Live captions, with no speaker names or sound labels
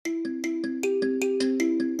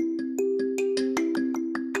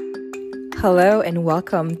Hello and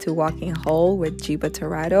welcome to Walking Whole with Jiba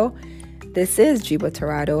Torado. This is Jiba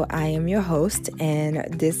Torado. I am your host,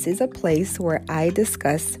 and this is a place where I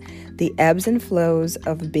discuss the ebbs and flows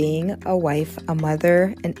of being a wife, a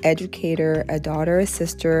mother, an educator, a daughter, a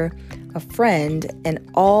sister, a friend, and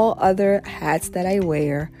all other hats that I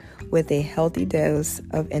wear with a healthy dose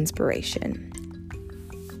of inspiration.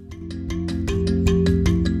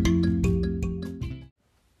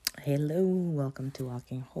 Hello, welcome to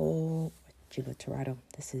Walking Whole with Jiba Torado.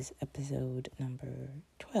 This is episode number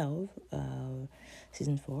 12 of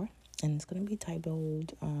season 4, and it's going to be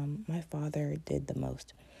titled, My Father Did the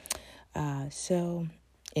Most. So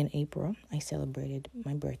in April, I celebrated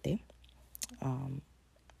my birthday,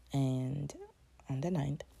 and on the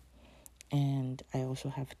 9th, and I also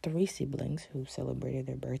have 3 siblings who celebrated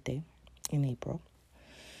their birthday in April,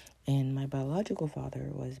 and my biological father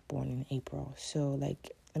was born in April, so let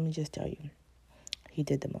me just tell you, he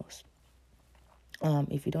did the most.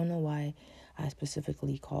 If you don't know why I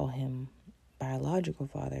specifically call him biological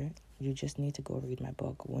father, you just need to go read my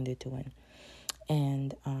book, Wounded to Win.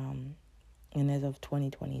 And as of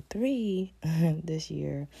 2023, this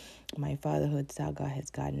year, my fatherhood saga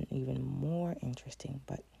has gotten even more interesting.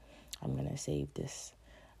 But I'm gonna save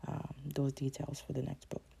those details for the next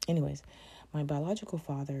book. Anyways, my biological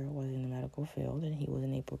father was in the medical field, and he was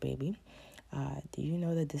an April baby. Do you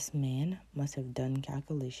know that this man must have done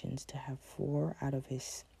calculations to have 4 out of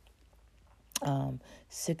his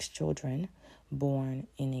 6 children born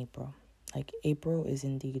in April? April is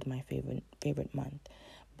indeed my favorite month.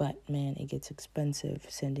 But man, it gets expensive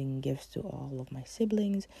sending gifts to all of my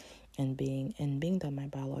siblings, and being that my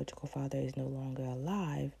biological father is no longer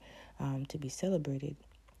alive to be celebrated,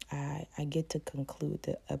 I get to conclude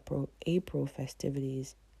the April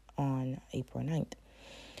festivities on April 9th.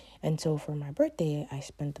 And so for my birthday, I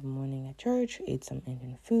spent the morning at church, ate some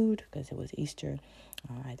Indian food because it was Easter.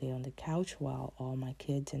 I lay on the couch while all my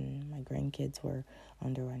kids and my grandkids were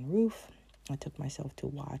under one roof. I took myself to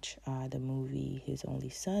watch the movie His Only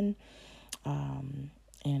Son, and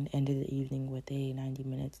ended the evening with a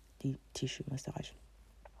 90-minute deep tissue massage.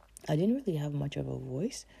 I didn't really have much of a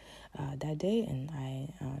voice that day, and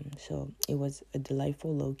so it was a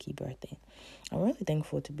delightful, low-key birthday. I'm really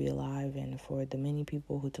thankful to be alive and for the many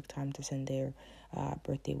people who took time to send their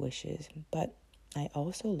birthday wishes. But I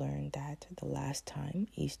also learned that the last time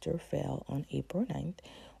Easter fell on April 9th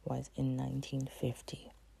was in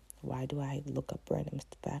 1950. Why do I look up random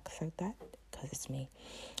facts like that? Because it's me.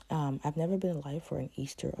 I've never been alive for an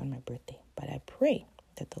Easter on my birthday, but I pray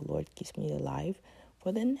that the Lord keeps me alive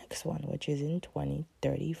for the next one, which is in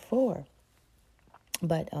 2034.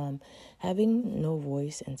 But having no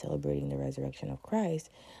voice and celebrating the resurrection of Christ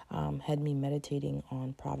had me meditating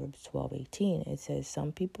on Proverbs 12:18. It says,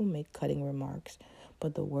 some people make cutting remarks,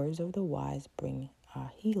 but the words of the wise bring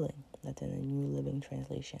healing. That's in the New Living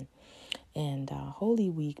Translation. And Holy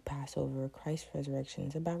Week, Passover, Christ's resurrection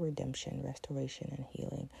is about redemption, restoration, and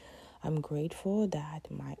healing. I'm grateful that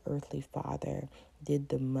my earthly father did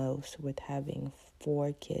the most with having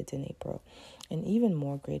 4 kids in April. And even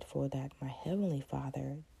more grateful that my heavenly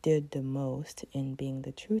father did the most in being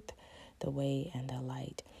the truth, the way, and the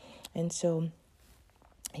light. And so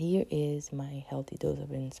here is my healthy dose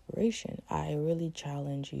of inspiration. I really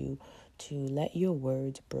challenge you to let your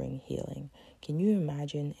words bring healing. Can you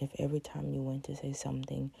imagine if every time you went to say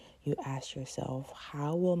something, you ask yourself,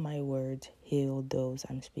 how will my words heal those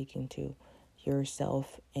I'm speaking to,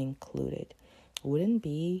 yourself included? Wouldn't it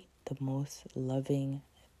be the most loving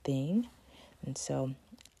thing? And so,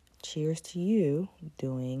 cheers to you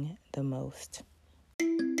doing the most.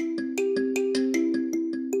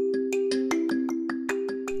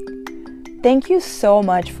 Thank you so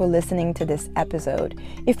much for listening to this episode.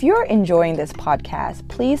 If you're enjoying this podcast,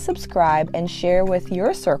 please subscribe and share with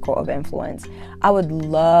your circle of influence. I would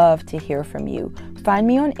love to hear from you. Find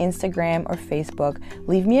me on Instagram or Facebook,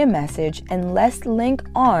 leave me a message, and let's link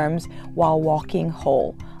arms while walking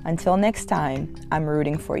whole. Until next time, I'm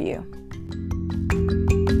rooting for you.